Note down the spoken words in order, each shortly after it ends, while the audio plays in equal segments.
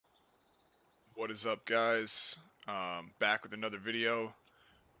What is up, guys? Back with another video.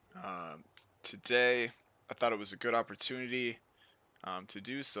 Today, I thought it was a good opportunity to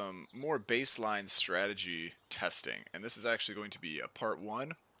do some more baseline strategy testing, and this is actually going to be a part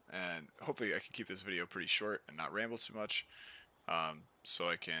one, and hopefully I can keep this video pretty short and not ramble too much, so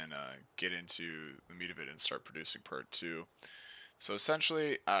I can get into the meat of it and start producing part two. So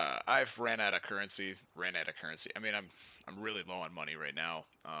essentially, I've ran out of currency. I mean, I'm really low on money right now.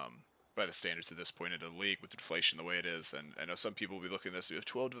 By the standards at this point in the league with inflation the way it is, and I know some people will be looking at this. You have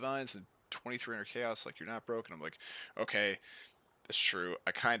 12 divines and 2300 chaos. Like, you're not broke, and I'm like, okay, that's true.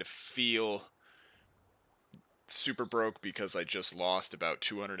 I kind of feel super broke because I just lost about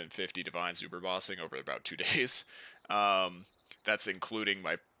 250 divines uber bossing over about 2 days. That's including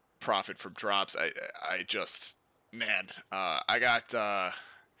my profit from drops. I just, man, I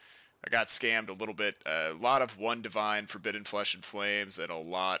got scammed a little bit. A lot of one divine forbidden flesh and flames, and a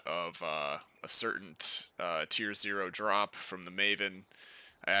lot of a certain tier 0 drop from the Maven.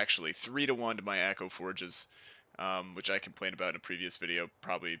 I actually 3-to-1 to my Echo Forges, which I complained about in a previous video,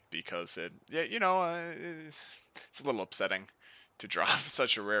 probably because it's a little upsetting to drop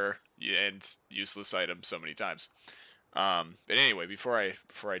such a rare and useless item so many times. But anyway, before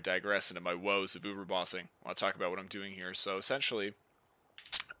I digress into my woes of uber bossing, I want to talk about what I'm doing here. So essentially,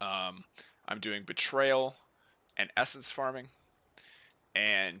 I'm doing betrayal and essence farming,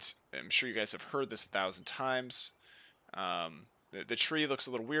 and I'm sure you guys have heard this 1,000 times. The tree looks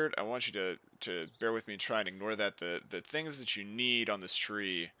a little weird. I want you to bear with me and try and ignore that. The things that you need on this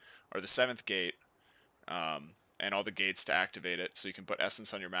tree are the 7th gate, and all the gates to activate it, so you can put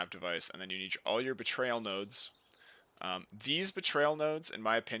essence on your map device, and then you need all your betrayal nodes. These betrayal nodes, in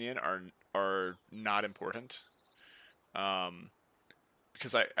my opinion, are not important.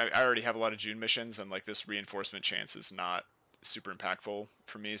 Because I already have a lot of June missions, and like this reinforcement chance is not super impactful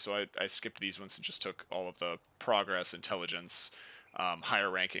for me, so I skipped these ones and just took all of the progress, intelligence, higher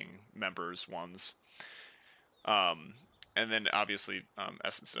ranking members ones. And then obviously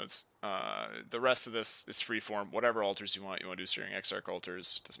essence nodes. The rest of this is freeform. Whatever altars you want to do Searing Exarch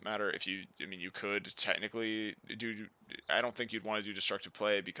altars, doesn't matter. You could technically do. I don't think you'd want to do destructive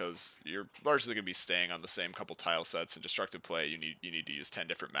play because you're largely going to be staying on the same couple tile sets. And destructive play, you need to use 10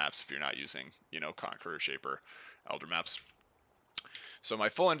 different maps if you're not using Conqueror, Shaper, Elder maps. So my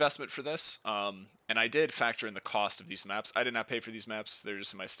full investment for this, and I did factor in the cost of these maps. I did not pay for these maps; they're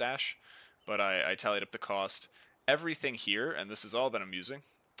just in my stash, but I tallied up the cost. Everything here, and this is all that I'm using,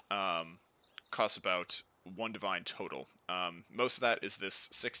 costs about 1 divine total. Most of that is this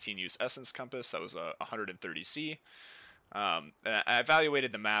 16 use essence compass. That was a 130C. I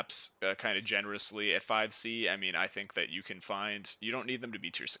evaluated the maps kind of generously at 5C. I mean, I think that you don't need them to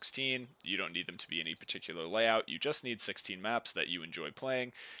be tier 16. You don't need them to be any particular layout. You just need 16 maps that you enjoy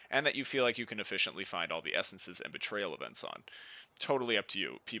playing and that you feel like you can efficiently find all the essences and betrayal events on. Totally up to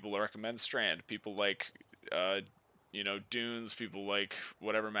you. People recommend Strand. People like Dunes. People like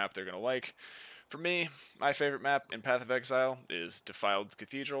whatever map they're going to like. For me, my favorite map in Path of Exile is Defiled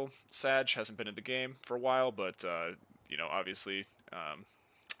Cathedral. Sag hasn't been in the game for a while, but obviously,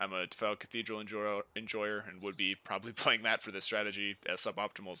 I'm a Defiled Cathedral enjoyer and would be probably playing that for this strategy as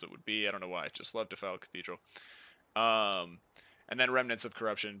suboptimal as it would be. I don't know why. I just love Defiled Cathedral. And then Remnants of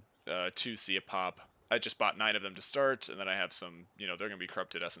Corruption, 2C a pop. I just bought 9 of them to start, and then I have some, they're going to be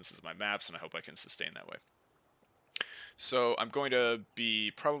corrupted essences of my maps, and I hope I can sustain that way. So I'm going to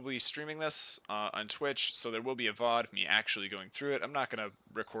be probably streaming this on Twitch, so there will be a VOD of me actually going through it. I'm not going to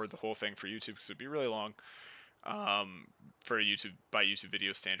record the whole thing for YouTube because it'd be really long for YouTube by YouTube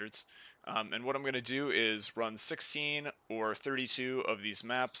video standards. And what I'm going to do is run 16 or 32 of these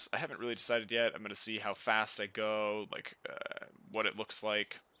maps. I haven't really decided yet. I'm going to see how fast I go, like what it looks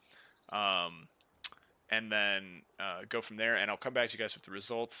like, and then go from there. And I'll come back to you guys with the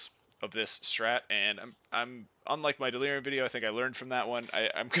results of this strat. And I'm unlike my Delirium video. I think I learned from that one.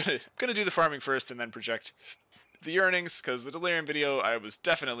 I'm gonna do the farming first and then project the earnings, because the Delirium video,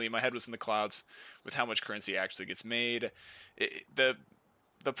 my head was in the clouds with how much currency actually gets made. The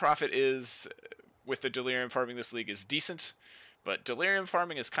profit is, with the Delirium farming this league, is decent, but Delirium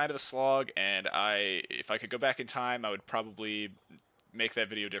farming is kind of a slog, and if I could go back in time, I would probably make that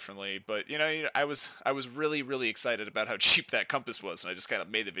video differently. But I was really, really excited about how cheap that compass was, and I just kind of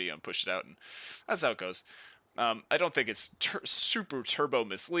made the video and pushed it out, and that's how it goes. I don't think it's super turbo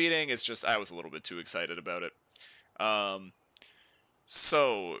misleading. It's just I was a little bit too excited about it.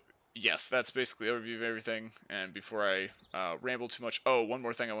 So yes, that's basically the overview of everything. And before I ramble too much, one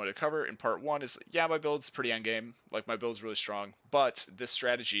more thing I wanted to cover in part one is, yeah, my build's pretty endgame. Like, my build's really strong, but this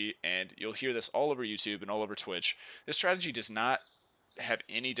strategy, and you'll hear this all over YouTube and all over Twitch, this strategy does not have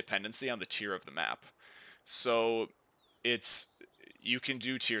any dependency on the tier of the map. So it's you can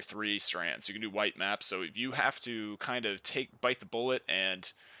do tier 3 strands. You can do white maps. So if you have to kind of bite the bullet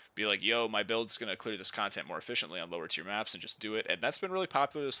and be like, yo, my build's going to clear this content more efficiently on lower tier maps, and just do it. And that's been really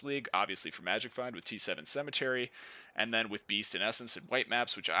popular this league, obviously for Magic Find with T7 Cemetery, and then with Beast and Essence and white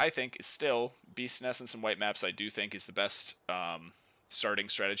maps, which I think is still Beast and Essence and white maps. I do think is the best starting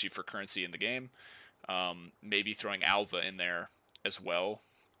strategy for currency in the game. Maybe throwing Alva in there as well,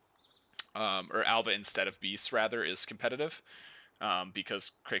 or Alva instead of Beasts rather, is competitive,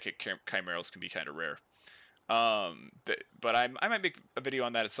 because Cricket Chimerals can be kind of rare. But I might make a video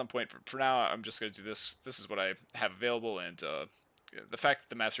on that at some point. For now, I'm just going to do this. This is what I have available, and the fact that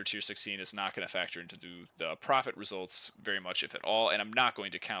the maps are tier 16 is not going to factor into the profit results very much, if at all, and I'm not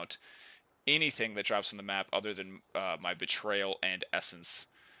going to count anything that drops on the map other than my Betrayal and Essence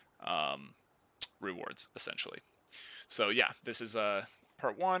rewards, essentially. So yeah, this is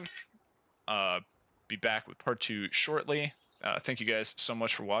part 1. Be back with part 2 shortly. Thank you guys so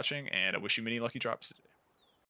much for watching, and I wish you many lucky drops today.